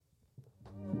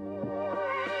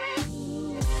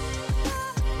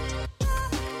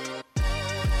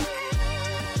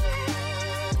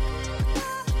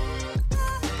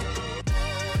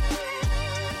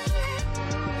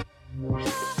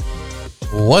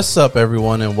What's up,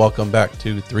 everyone, and welcome back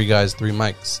to Three Guys, Three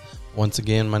Mics. Once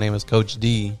again, my name is Coach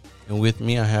D, and with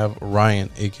me I have Ryan,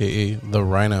 a.k.a. The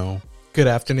Rhino. Good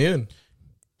afternoon.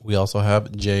 We also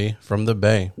have Jay from the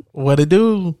Bay. What it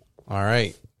do? All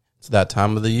right, it's that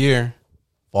time of the year,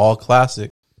 Fall Classic,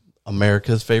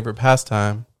 America's favorite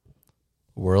pastime,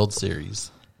 World Series.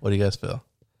 What do you guys feel?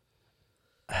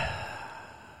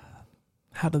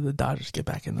 How did the Dodgers get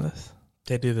back into this?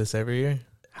 They do this every year.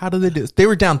 How did they do this? They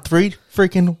were down 3-1.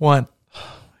 Oh my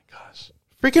gosh.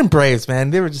 Freaking Braves,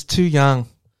 man. They were just too young.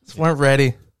 Just weren't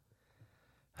ready.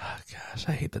 Oh gosh,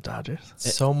 I hate the Dodgers.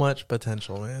 So much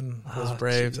potential, man. Those Oh,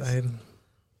 Braves. jeez.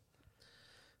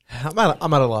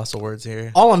 I'm at a loss of words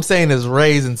here. All I'm saying is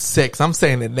Rays in 6. I'm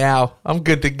saying it now. I'm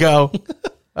good to go.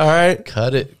 All right.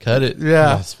 Cut it.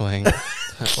 Yeah. Just playing.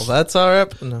 Well, that's our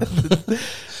no.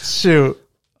 Shoot.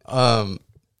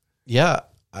 Yeah,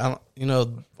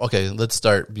 okay, let's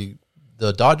start. The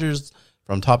Dodgers,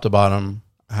 from top to bottom,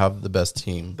 have the best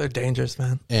team, They're dangerous,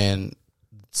 man. and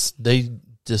they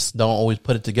just don't always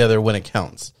put it together when it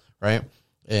counts, right?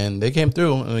 And they came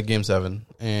through in Game 7,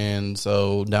 and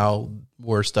so now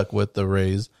we're stuck with the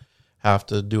Rays. Have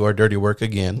to do our dirty work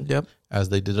again, Yep. as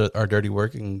they did our dirty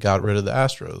work and got rid of the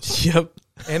Astros Yep.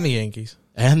 And the Yankees.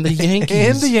 and the Yankees.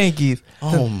 And the Yankees.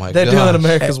 Oh my god, They're doing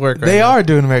America's work right They now. are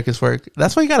doing America's work.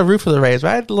 That's why you got to root for the Rays,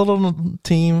 right? The little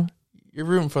team. You're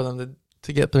rooting for them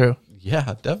to get through.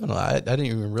 Yeah, definitely. I didn't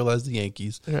even realize the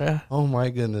Yankees. Yeah. Oh my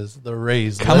goodness, the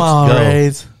Rays. Come Let's on, go.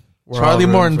 Rays. We're all Charlie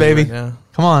rooting Morton, for you baby. right now.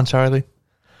 Come on, Charlie.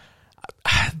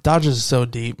 Dodgers is so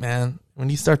deep, man. When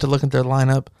you start to look at their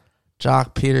lineup,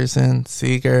 Jock Peterson,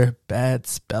 Seager,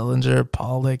 Betts, Bellinger,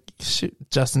 Pollock,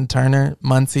 Justin Turner,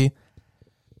 Muncy,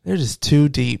 they're just too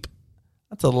deep.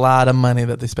 That's a lot of money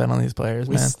that they spend on these players,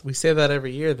 man. We say that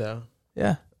every year, though.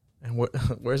 Yeah. And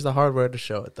where's the hardware to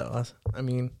show it, though? I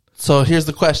mean, So here's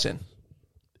the question.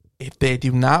 If they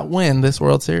do not win this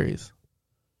World Series,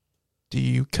 do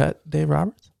you cut Dave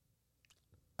Roberts?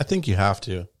 I think you have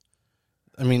to.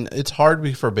 I mean, it's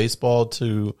hard for baseball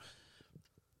to,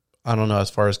 I don't know,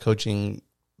 as far as coaching,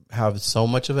 have so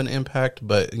much of an impact,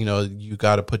 but, you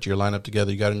got to put your lineup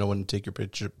together. You got to know when to take your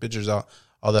pitchers out,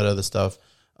 all that other stuff.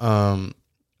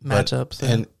 Matchups.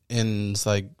 And it's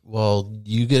like, well,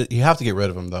 you have to get rid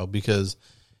of them, though, because.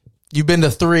 You've been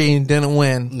to 3 and didn't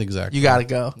win. Exactly. You got to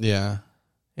go. Yeah.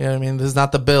 You know what I mean? This is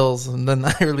not the Bills in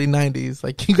the early 90s.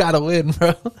 Like, you got to win,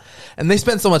 bro. And they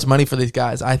spend so much money for these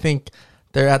guys. I think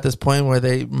they're at this point where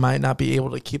they might not be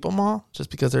able to keep them all just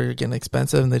because they're getting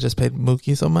expensive and they just paid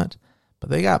Mookie so much. But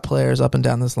they got players up and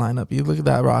down this lineup. You look at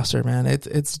that roster, man.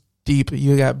 It's deep.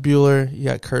 You got Buehler. You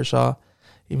got Kershaw,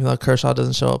 even though Kershaw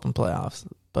doesn't show up in playoffs.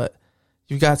 But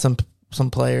you got some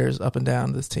players up and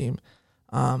down this team.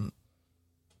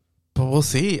 But we'll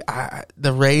see.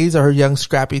 The Rays are a young,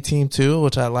 scrappy team too,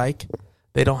 which I like.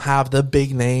 They don't have the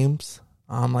big names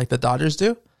like the Dodgers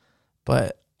do,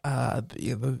 but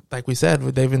like we said,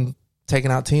 they've been taking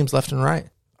out teams left and right.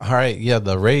 All right, yeah,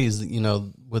 the Rays,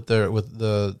 with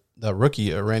the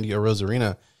rookie Randy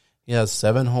Arozarena, he has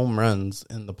 7 home runs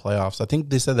in the playoffs. I think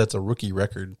they said that's a rookie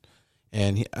record,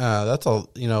 and that's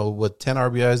with 10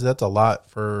 RBIs, that's a lot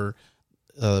for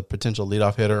a potential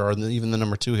leadoff hitter or even the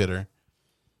number 2 hitter.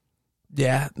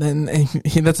 Yeah, and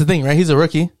that's the thing, right? He's a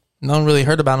rookie. No one really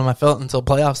heard about him, I felt, until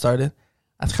playoffs started.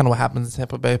 That's kind of what happens in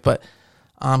Tampa Bay. But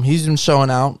he's been showing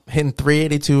out, hitting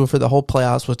 382 for the whole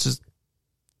playoffs,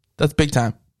 that's big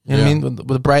time. You know what I mean? With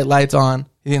the bright lights on,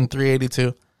 he's hitting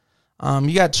 382.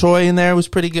 You got Troy in there, was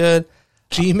pretty good.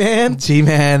 G-Man?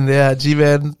 G-Man, yeah,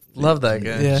 G-Man. Love that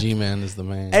guy. Yeah. G-Man is the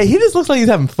man. Hey, he just looks like he's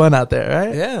having fun out there,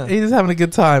 right? Yeah. He's just having a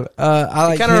good time. I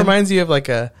like It kind of him. reminds you of like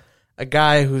a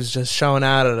guy who's just showing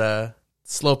out at a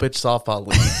slow pitch softball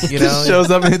league. You know, Just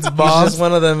shows up and hits he's balls. just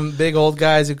one of them big old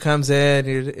guys who comes in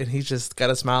and he's just got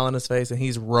a smile on his face and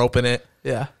he's roping it.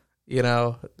 Yeah.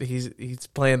 He's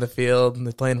playing the field and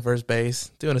they're playing first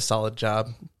base, doing a solid job.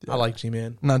 I like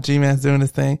G-Man. No, G-Man's doing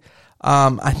his thing.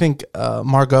 I think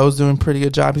Margot's doing a pretty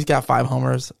good job. He's got 5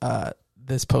 homers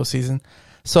this postseason.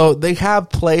 So they have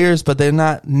players, but they're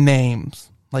not names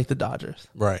like the Dodgers.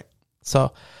 Right.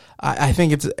 So I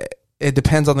think it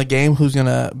depends on the game who's going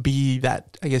to be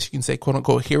that, I guess you can say,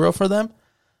 quote-unquote, hero for them.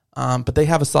 But they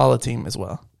have a solid team as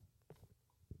well.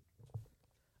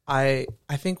 I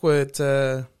think what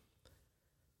kind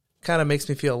of makes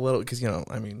me feel a little, because,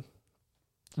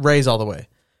 Rays all the way.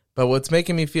 But what's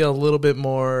making me feel a little bit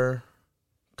more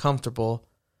comfortable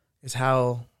is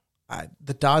how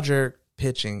the Dodger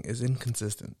pitching is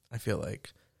inconsistent, I feel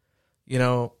like.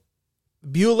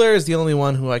 Buehler is the only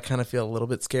one who I kind of feel a little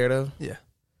bit scared of. Yeah.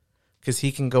 Because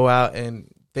he can go out and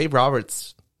Dave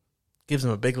Roberts gives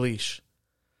him a big leash.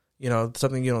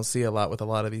 something you don't see a lot with a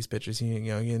lot of these pitchers. You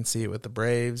didn't see it with the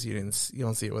Braves. You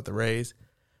don't see it with the Rays.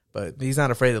 But he's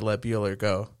not afraid to let Buehler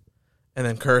go. And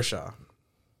then Kershaw.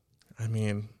 I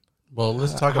mean, well,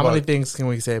 let's talk how about many things can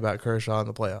we say about Kershaw in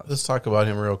the playoffs? Let's talk about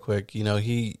him real quick. He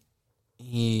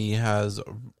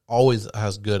always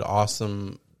has good,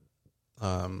 awesome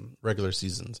regular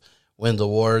seasons. Wins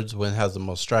awards, has the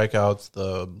most strikeouts,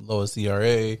 the lowest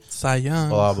ERA, Cy Young,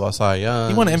 blah blah Cy Young.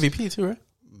 He won an MVP too, right?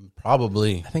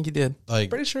 Probably. I think he did.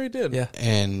 Pretty sure he did. Yeah.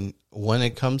 And when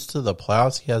it comes to the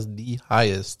playoffs, he has the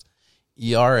highest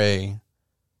ERA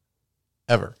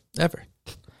ever.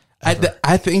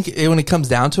 I think when it comes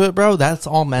down to it, bro, that's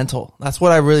all mental. That's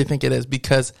what I really think it is,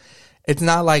 because it's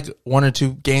not like one or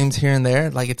two games here and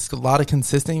there. Like, it's a lot of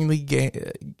consistently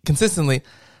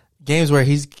games where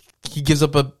he gives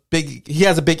up he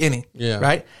has a big inning,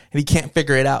 right? And he can't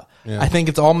figure it out. Yeah. I think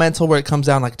it's all mental, where it comes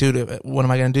down like, dude, what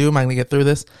am I going to do? Am I going to get through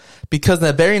this? Because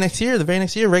the very next year,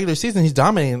 regular season, he's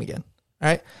dominating again,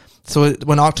 right? So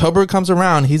when October comes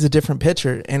around, he's a different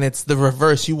pitcher, and it's the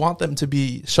reverse. You want them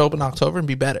to show up in October and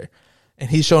be better. And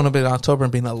he's showing up in October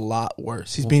and being a lot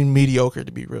worse. He's being mediocre,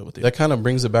 to be real with you. That kind of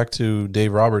brings it back to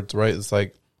Dave Roberts, right? It's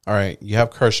like, all right, you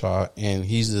have Kershaw, and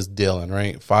he's just dealing,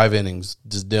 right? 5 innings,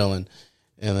 just dealing.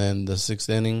 And then the 6th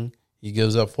inning, he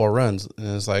gives up 4 runs.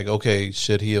 And it's like, okay,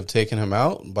 should he have taken him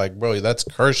out? Like, bro, that's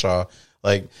Kershaw.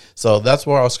 Like, so that's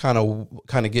where I was kind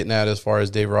of getting at as far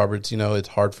as Dave Roberts. It's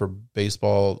hard for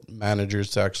baseball managers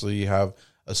to actually have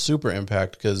a super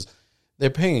impact, because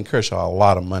they're paying Kershaw a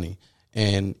lot of money,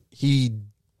 and he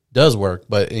does work.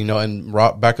 But, in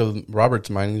back of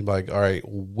Roberts' mind, he's like, all right,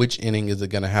 which inning is it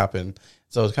going to happen?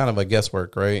 So it's kind of a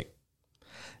guesswork, right?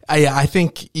 I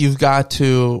think you've got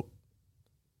to.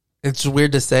 It's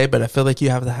weird to say, but I feel like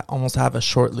you have to almost have a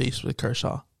short leash with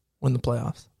Kershaw when the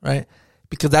playoffs, right?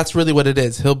 Because that's really what it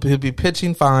is. He'll be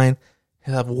pitching fine.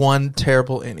 He'll have one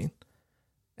terrible inning,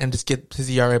 and just get his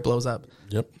ERA blows up.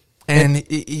 Yep. And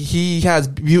he has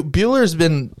Buehler's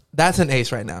been, that's an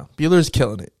ace right now. Buehler's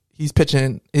killing it. He's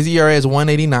pitching. His ERA is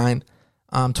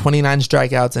 1.89, 29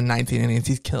 strikeouts and 19 innings.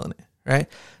 He's killing it, right?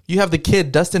 You have the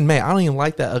kid Dustin May. I don't even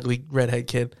like that ugly redhead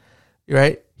kid,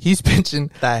 right? He's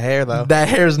pitching. That hair, though. That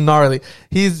hair's gnarly.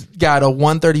 He's got a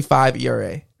 1.35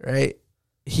 ERA, right?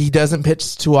 He doesn't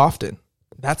pitch too often.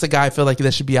 That's a guy I feel like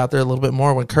that should be out there a little bit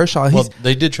more. When Kershaw,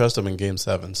 they did trust him in Game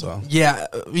 7, so yeah,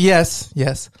 yes.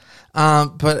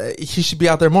 But he should be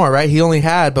out there more, right? He only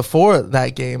had before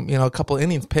that game, a couple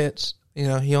innings pitched. He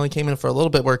only came in for a little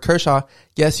bit. Where Kershaw,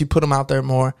 yes, you put him out there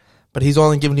more, but he's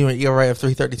only giving you an ERA of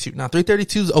 3.32. Now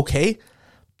 3.32 is okay.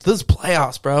 This is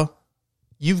playoffs, bro.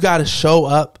 You've got to show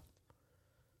up.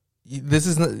 This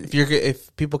is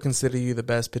if people consider you the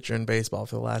best pitcher in baseball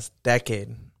for the last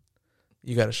decade,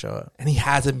 you got to show up. And he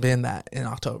hasn't been that in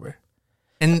October.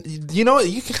 And you know what?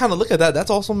 You can kind of look at that. That's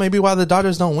also maybe why the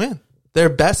Dodgers don't win. Their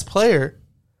best player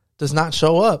does not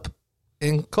show up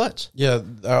in clutch. Yeah,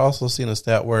 I also seen a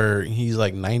stat where he's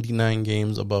like 99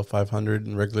 games above 500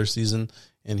 in regular season,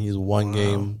 and he's one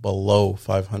game below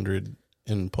 500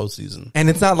 in postseason. And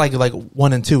it's not like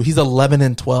 1 and 2. He's 11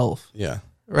 and 12. Yeah.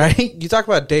 Right? You talk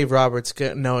about Dave Roberts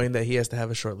knowing that he has to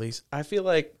have a short leash. I feel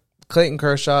like Clayton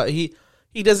Kershaw, he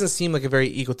doesn't seem like a very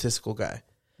egotistical guy.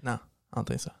 No, I don't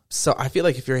think so. So I feel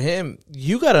like if you're him,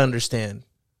 you got to understand,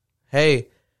 hey,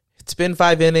 it's been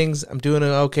 5 innings. I'm doing an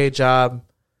okay job,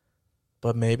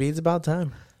 but maybe it's about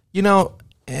time.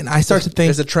 And I start to think.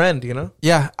 There's a trend,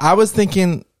 Yeah, I was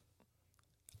thinking,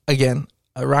 again,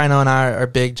 Rhino and I are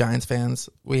big Giants fans.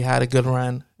 We had a good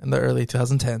run in the early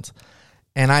 2010s.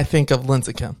 And I think of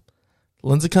Lincecum.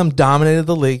 Lincecum dominated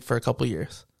the league for a couple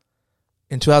years.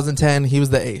 In 2010, he was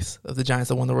the ace of the Giants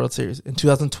that won the World Series. In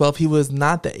 2012, he was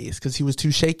not the ace because he was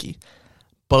too shaky.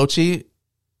 Bochy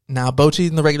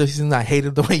in the regular season, I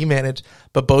hated the way he managed,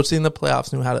 but Bochy in the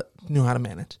playoffs knew how to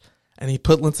manage. And he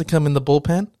put Lincecum in the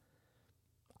bullpen.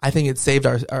 I think it saved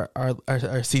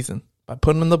our season by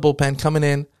putting him in the bullpen, coming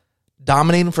in,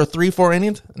 dominating for 3-4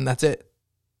 innings, and that's it.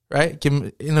 Right?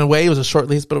 In a way, it was a short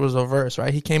leash, but it was reverse,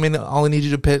 right? He came in, all he needed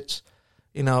you to pitch,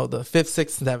 the 5th,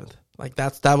 6th, 7th. Like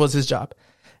that was his job.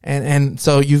 And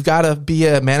so you've got to be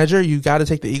a manager. You've got to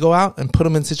take the ego out and put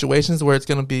him in situations where it's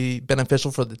going to be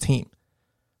beneficial for the team.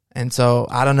 And so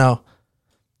I don't know.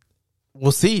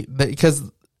 We'll see, because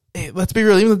let's be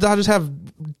real. Even the Dodgers have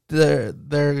their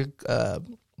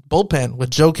bullpen with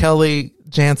Joe Kelly,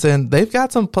 Jansen. They've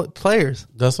got some players.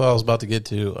 That's what I was about to get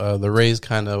to. The Rays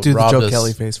kind of do robbed the Joe us.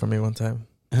 Kelly face for me one time.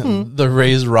 The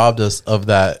Rays robbed us of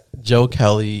that Joe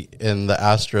Kelly and the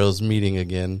Astros meeting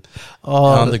again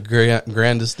on the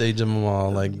grandest stage of them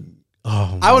all.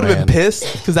 I would have been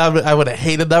pissed because I would have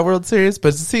hated that World Series.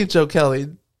 But to see Joe Kelly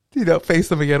face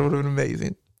them again would have been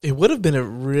amazing. It would have been a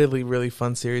really, really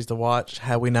fun series to watch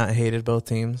had we not hated both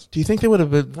teams. Do you think they would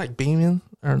have been like beaming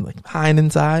or like high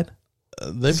inside?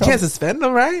 They You can't suspend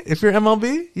them, right? If you're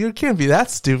MLB, you can't be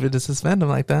that stupid to suspend them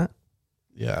like that.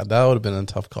 Yeah, that would have been a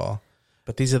tough call.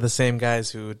 But these are the same guys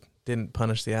who didn't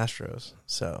punish the Astros.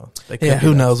 So they could Yeah, be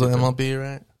who that knows with stupid. MLB,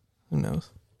 right? Who knows?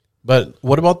 But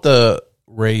what about the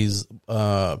Rays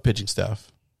pitching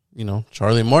staff?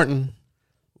 Charlie Morton.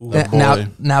 That boy.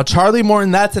 Now Charlie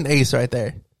Morton, that's an ace right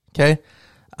there. Okay,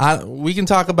 we can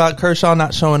talk about Kershaw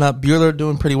not showing up, Buehler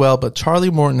doing pretty well, but Charlie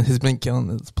Morton has been killing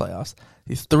this playoffs.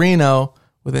 He's 3-0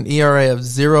 with an ERA of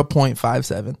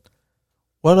 0.57.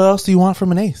 What else do you want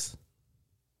from an ace?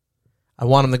 I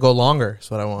want him to go longer. Is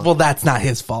what I want. Well, that's not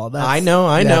his fault. I know.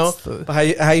 that's the-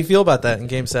 But how you feel about that in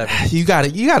Game 7? You got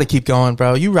to keep going,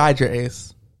 bro. You ride your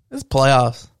ace. It's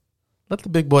playoffs. Let the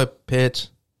big boy pitch.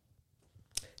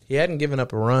 He hadn't given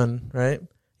up a run, right?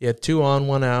 He had 2 on,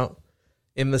 1 out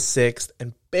in the 6th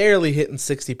and barely hitting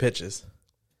 60 pitches.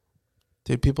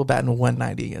 Dude, people batting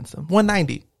 190 against him.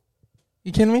 190.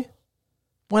 You kidding me?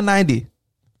 190.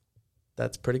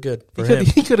 That's pretty good for him.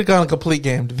 He could have gone a complete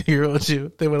game, to be real with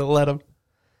you. They would have let him.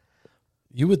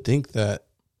 You would think that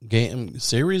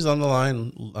series on the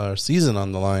line, or season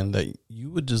on the line, that you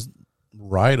would just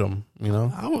ride them,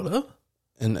 I would have.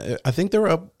 And I think they were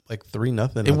up like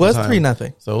 3-0. It was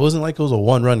 3-0. So it wasn't like it was a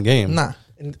 1-run game. Nah.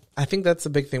 And I think that's the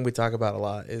big thing we talk about a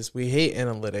lot is we hate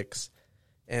analytics.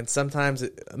 And sometimes,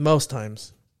 most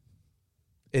times,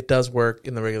 it does work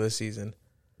in the regular season.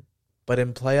 But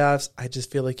in playoffs, I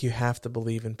just feel like you have to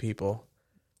believe in people.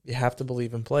 You have to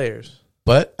believe in players.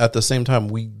 But at the same time,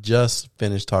 we just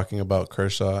finished talking about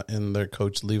Kershaw and their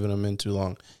coach leaving him in too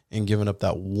long and giving up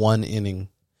that one inning.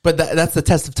 But that's the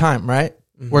test of time, right?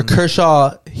 Mm-hmm. Where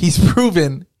Kershaw, he's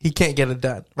proven he can't get it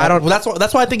done. Right?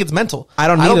 That's why I think it's mental. I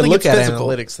don't need to think look it's at physical.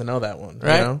 analytics to know that one.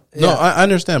 Right? You know? No, Yeah. I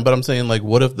understand, but I'm saying, like,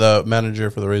 what if the manager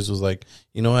for the Rays was like,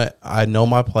 you know what, I know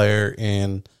my player,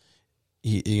 and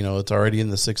he, it's already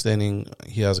in the 6th inning.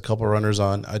 He has a couple runners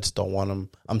on. I just don't want him.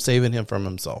 I'm saving him from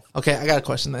himself. Okay, I got a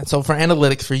question then. So for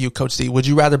analytics for you, Coach D, would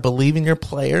you rather believe in your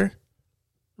player,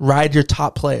 ride your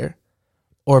top player,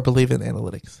 or believe in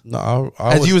analytics? No,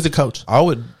 As you as a coach.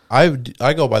 I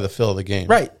go by the feel of the game.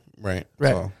 Right. Right.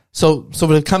 So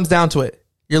when it comes down to it,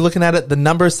 you're looking at it, the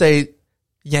numbers say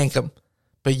yank him.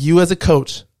 But you as a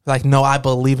coach, like, no, I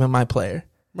believe in my player.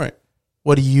 Right.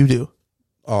 What do you do?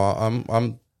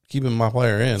 I'm keeping my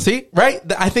player in. See, right?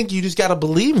 I think you just got to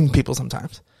believe in people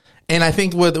sometimes. And I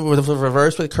think with the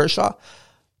reverse with Kershaw,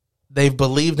 they've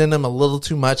believed in him a little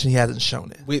too much and he hasn't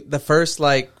shown it. The first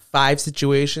 5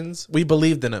 situations, we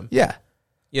believed in him. Yeah.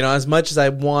 As much as I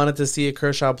wanted to see a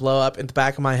Kershaw blow up, in the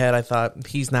back of my head, I thought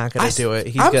he's not going to do it.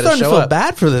 He's I'm going to starting to show feel up.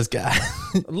 bad for this guy.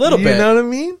 A little You bit. know what I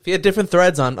mean? If he had different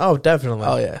threads on, definitely.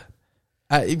 Oh, yeah.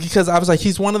 Because I was like,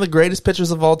 he's one of the greatest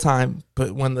pitchers of all time.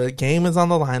 But when the game is on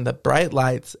the line, the bright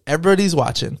lights, everybody's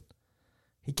watching,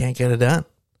 he can't get it done.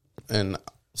 And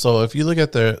so if you look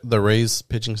at the Rays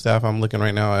pitching staff, I'm looking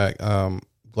right now at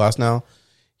Glasnow.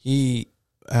 He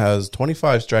has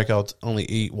 25 strikeouts, only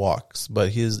 8 walks, but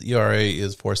his ERA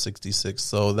is 4.66.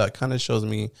 So that kind of shows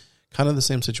me kind of the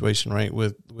same situation, right,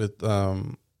 with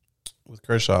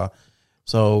Kershaw.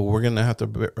 So we're gonna have to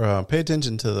pay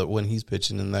attention to when he's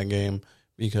pitching in that game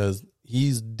because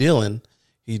he's dealing.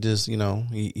 He just,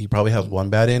 he probably has one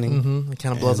bad inning. Mm-hmm. It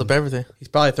kind of blows up everything. He's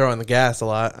probably throwing the gas a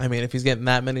lot. I mean, if he's getting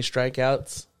that many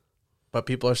strikeouts, but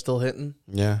people are still hitting.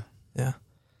 Yeah. Yeah.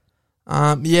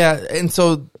 Yeah, and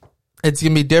so it's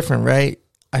going to be different, right?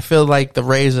 I feel like the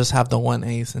Rays just have the one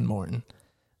ace in Morton.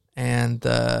 And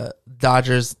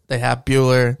Dodgers, they have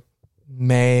Buehler,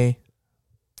 May,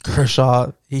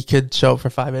 Kershaw. He could show up for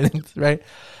 5 innings, right?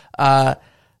 I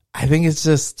think it's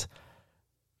just,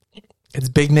 it's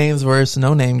big names versus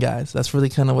no name guys. That's really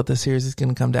kind of what the series is going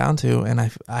to come down to. And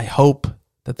I hope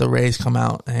that the Rays come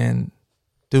out and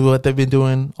do what they've been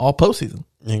doing all postseason.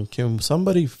 And can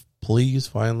somebody please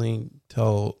finally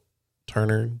tell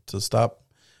Turner to stop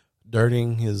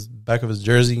dirtying his back of his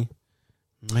jersey?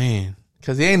 Man.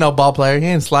 Because he ain't no ball player. He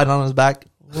ain't sliding on his back.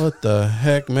 What the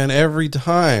heck, man? Every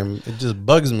time. It just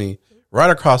bugs me. Right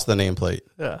across the nameplate.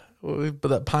 Yeah. But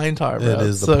that pine tar, bro. It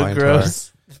is the so pine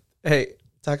gross. Hey,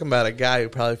 talking about a guy who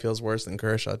probably feels worse than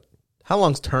Kershaw. How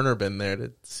long's Turner been there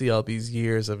to see all these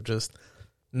years of just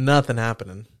nothing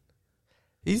happening?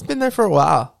 He's been there for a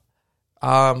while.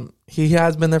 He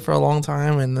has been there for a long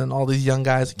time, and then all these young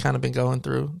guys have kind of been going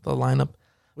through the lineup.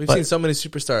 We've seen so many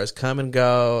superstars come and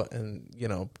go, and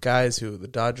guys who the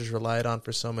Dodgers relied on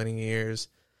for so many years,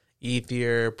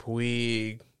 Ethier,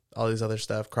 Puig, all these other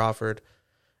stuff, Crawford,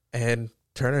 and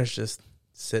Turner's just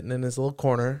sitting in his little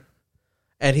corner,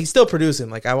 and he's still producing.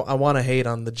 Like, I want to hate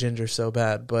on the ginger so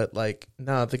bad, but like,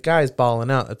 no, the guy's balling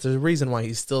out. That's the reason why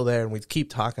he's still there, and we keep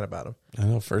talking about him. I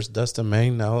know. First Dustin May,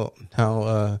 now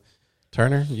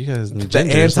Turner. You guys, The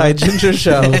anti-ginger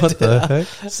show. What the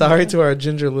heck? Sorry to our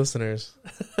ginger listeners,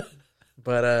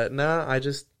 but no,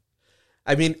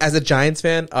 I mean, as a Giants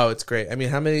fan, oh, it's great. I mean,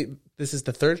 how many? This is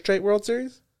the third straight World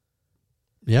Series.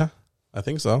 Yeah, I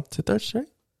think so. It's a third straight.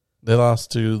 They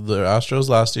lost to the Astros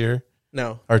last year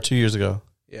No, or 2 years ago.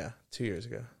 yeah, 2 years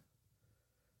ago.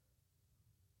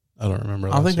 I don't remember.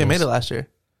 I don't think they made it last year.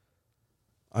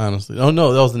 Honestly, oh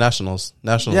no, that was the Nationals.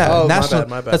 Nationals. Yeah, Oh, my National. bad,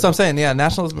 my bad. That's what I'm saying. Yeah,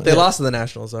 Nationals. They lost to the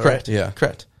Nationals. All Correct. right. Yeah.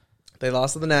 Correct. They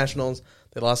lost to the Nationals.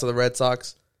 They lost to the Red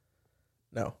Sox.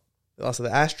 No, they lost to the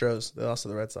Astros. They lost to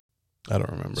the Red Sox. I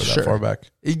don't remember Sure. that far back.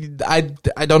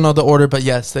 I don't know the order, but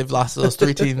yes, they've lost to those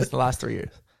three teams the last 3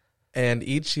 years. And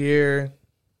each year,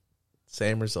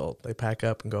 same result. They pack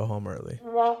up and go home early.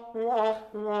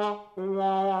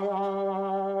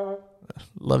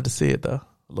 Love to see it though.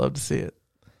 Love to see it.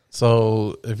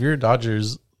 So if you're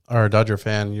Dodgers or a Dodger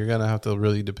fan, you're gonna have to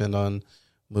really depend on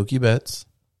Mookie Betts.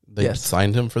 They Yes.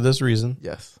 signed him for this reason.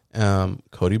 Yes.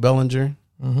 Cody Bellinger,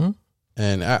 Mm-hmm.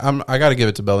 and I got to give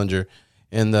it to Bellinger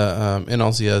in the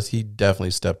NLCS. He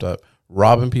definitely stepped up,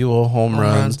 robbing people home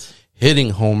runs, hitting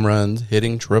home runs,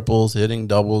 hitting triples, hitting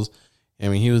doubles. I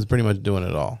mean, he was pretty much doing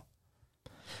it all.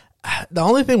 The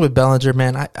only thing with Bellinger,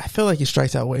 man, I feel like he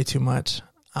strikes out way too much.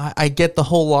 I get the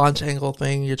whole launch angle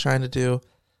thing you're trying to do,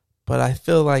 but I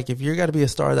feel like if you're got to be a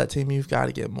star of that team, you've got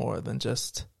to get more than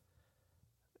just,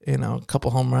 a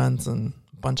couple home runs and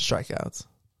a bunch of strikeouts.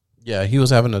 Yeah, he was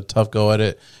having a tough go at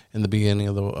it in the beginning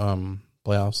of the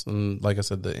playoffs, and like I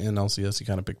said, the NLCS he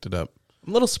kind of picked it up. I'm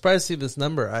a little surprised to see this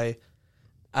number.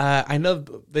 I know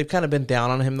they've kind of been down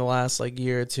on him the last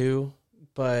year or two,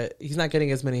 but he's not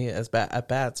getting as many at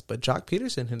bats. But Jock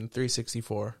Peterson hitting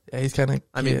 364. Yeah, he's kind of.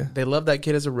 I mean, they love that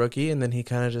kid as a rookie, and then he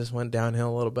kind of just went downhill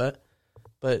a little bit.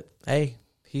 But hey,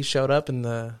 he showed up in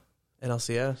the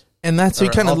NLCS. And that's you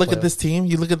Or kind of all look at playoffs. this team.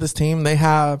 You look at this team. They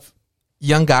have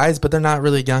young guys, but they're not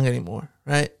really young anymore,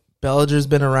 right? Bellinger's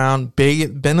been around,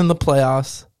 been in the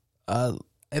playoffs,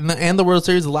 and the World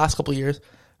Series the last couple of years,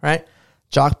 right?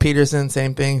 Jock Peterson,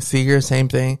 same thing. Seager, same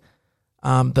thing.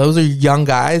 Those are young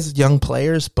guys, young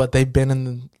players, but they've been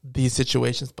in these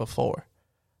situations before.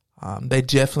 They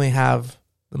definitely have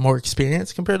the more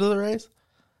experience compared to the Rays.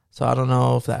 So I don't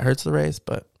know if that hurts the Rays,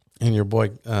 but And your boy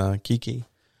Kiki.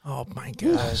 oh my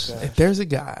gosh. If there's a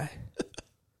guy,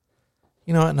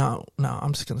 you know what? No,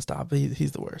 I'm just gonna stop.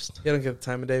 He's the worst. You don't get the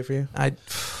time of day for you.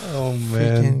 Oh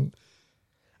Freaking,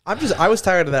 I was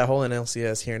tired of that whole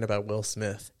NLCS hearing about Will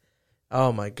Smith.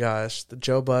 Oh my gosh, the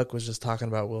Joe Buck was just talking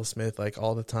about Will Smith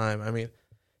all the time. I mean,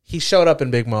 he showed up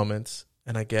in big moments,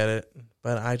 and I get it,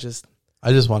 but I just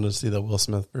wanted to see the Will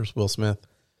Smith versus Will Smith.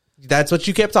 that's what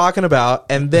you kept talking about,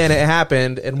 and then it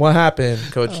happened. And what happened,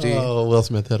 Coach D? Oh, Will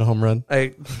Smith hit a home run.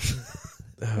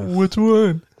 which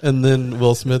one? And then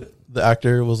Will Smith, the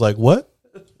actor, was like, "What?"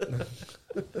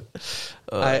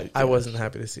 I wasn't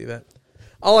happy to see that.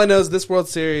 All I know is this World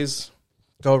Series,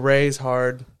 go Rays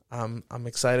hard. I'm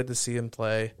excited to see him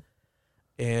play,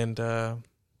 and I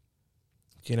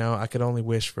could only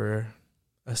wish for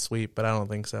a sweep, but I don't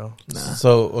think so.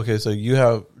 So you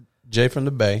have Jay from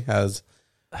the Bay has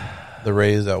the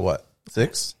Rays at what,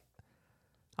 6?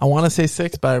 I want to say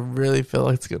 6, but I really feel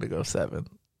like it's gonna go 7.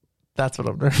 That's what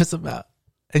I'm nervous about.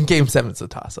 And Game 7's a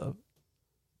toss up,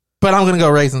 but I'm gonna go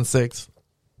Rays in 6.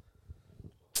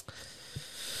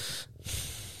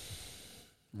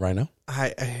 Rhino.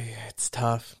 It's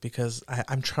tough because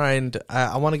I'm trying to.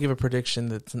 I want to give a prediction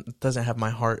that doesn't have my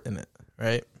heart in it.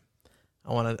 Right?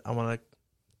 I want to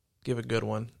give a good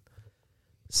one.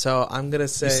 So I'm gonna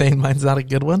say You're saying mine's not a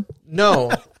good one? no.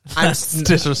 That's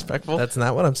disrespectful. That's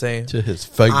not what I'm saying. To his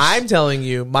face. I'm telling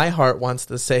you, my heart wants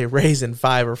to say Rays in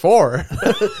 5 or 4.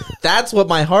 That's what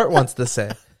my heart wants to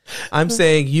say. I'm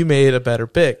saying you made a better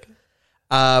pick.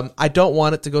 I don't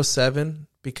want it to go 7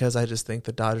 because I just think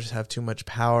the Dodgers have too much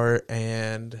power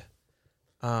and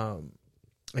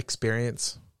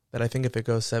experience that I think if it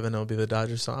goes 7, it'll be the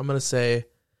Dodgers. So I'm going to say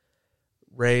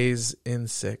Rays in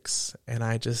 6. And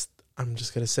I'm just going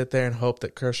to sit there and hope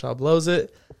that Kershaw blows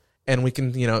it. And we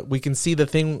can see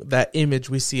that image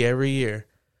we see every year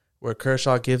where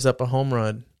Kershaw gives up a home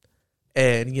run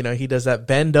and, he does that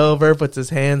bend over, puts his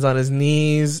hands on his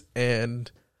knees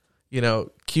and,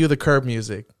 cue the curb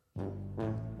music.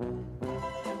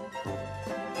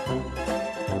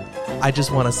 I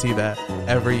just want to see that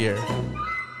every year.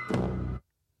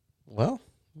 Well,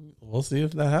 we'll we'll see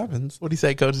if that happens. What do you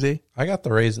say, Coach Z? I got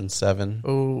the Rays in 7,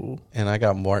 Oh, and I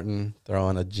got Martin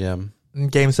throwing a gem,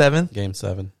 Game 7. game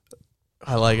 7.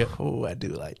 I like it. Oh, I do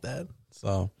like that.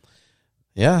 So,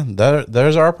 yeah,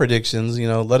 there's our predictions. You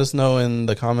know, let us know in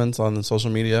the comments on the social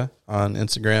media, on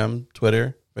Instagram,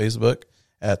 Twitter, Facebook,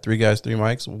 at 3 Guys 3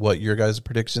 Mics, what your guys'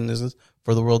 prediction is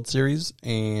for the World Series,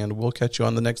 and we'll catch you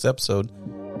on the next episode.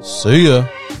 See ya.